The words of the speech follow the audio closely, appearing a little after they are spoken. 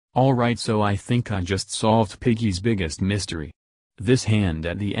Alright, so I think I just solved Piggy's biggest mystery. This hand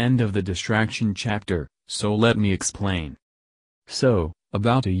at the end of the distraction chapter, so let me explain. So,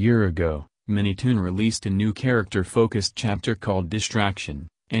 about a year ago, Minitoon released a new character-focused chapter called Distraction,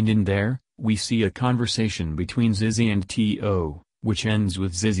 and in there, we see a conversation between Zizzy and T.O., which ends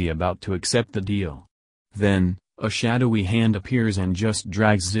with Zizzy about to accept the deal. Then, a shadowy hand appears and just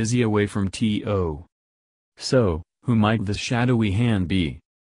drags Zizzy away from T.O. So, who might this shadowy hand be?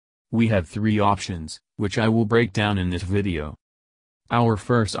 We have three options, which I will break down in this video. Our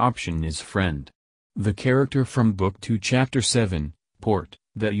first option is Friend. The character from Book 2 Chapter 7, Port,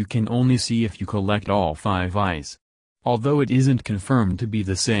 that you can only see if you collect all 5 eyes. Although it isn't confirmed to be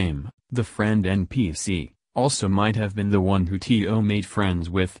the same, the friend NPC also might have been the one who T.O. made friends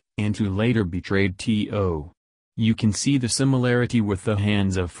with, and who later betrayed T.O. You can see the similarity with the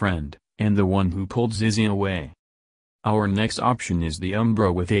hands of Friend, and the one who pulled Zizzy away. Our next option is the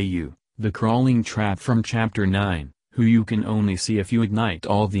Umbra with AU, the crawling trap from Chapter 9, who you can only see if you ignite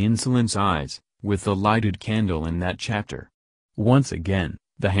all the Insolence eyes, with the lighted candle in that chapter. Once again,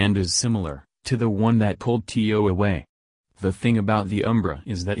 the hand is similar to the one that pulled T.O. away. The thing about the Umbra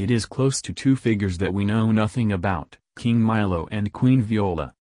is that it is close to two figures that we know nothing about, King Milo and Queen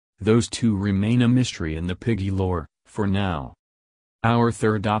Viola. Those two remain a mystery in the Piggy lore, for now. Our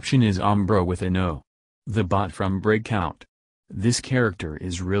third option is Umbra with an O, the bot from Breakout. This character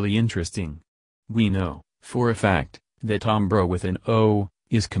is really interesting. We know, for a fact, that Umbra with an O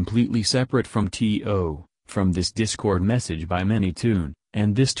is completely separate from T.O., from this Discord message by Minitoon,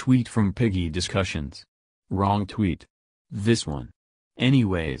 and this tweet from Piggy Discussions. Wrong tweet. This one.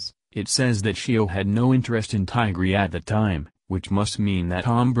 Anyways, it says that Shio had no interest in Tigray at the time, which must mean that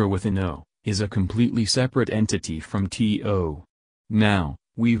Umbra with an O is a completely separate entity from T.O. Now,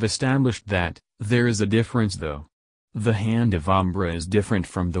 we've established that there is a difference though. The hand of Umbra is different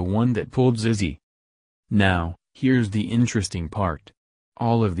from the one that pulled Zizzy. Now, here's the interesting part.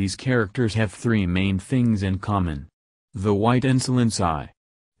 All of these characters have three main things in common. The white Insolence eye.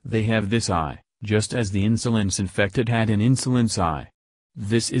 They have this eye, just as the Insolence infected had an Insolence eye.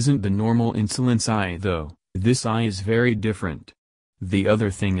 This isn't the normal Insolence eye though, this eye is very different. The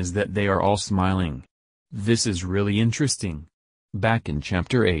other thing is that they are all smiling. This is really interesting. Back in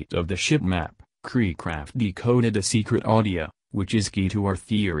Chapter 8 of the ship map, Creecraft decoded a secret audio, which is key to our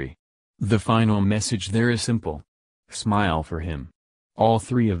theory. The final message there is simple. Smile for him. All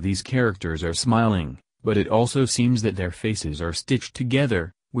three of these characters are smiling, but it also seems that their faces are stitched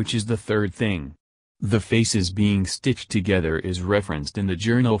together, which is the third thing. The faces being stitched together is referenced in the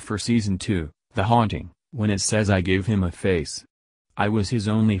journal for Season 2, The Haunting, when it says I gave him a face. I was his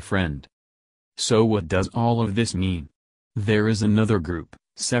only friend. So what does all of this mean? There is another group,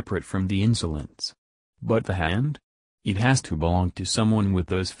 separate from the Insolence. But the hand? It has to belong to someone with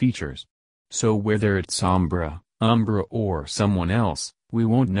those features. So whether it's Umbra or someone else, we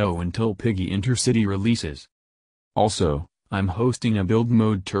won't know until Piggy Intercity releases. Also, I'm hosting a build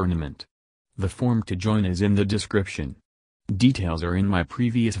mode tournament. The form to join is in the description. Details are in my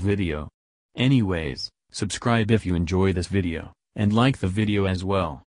previous video. Anyways, subscribe if you enjoy this video, and like the video as well.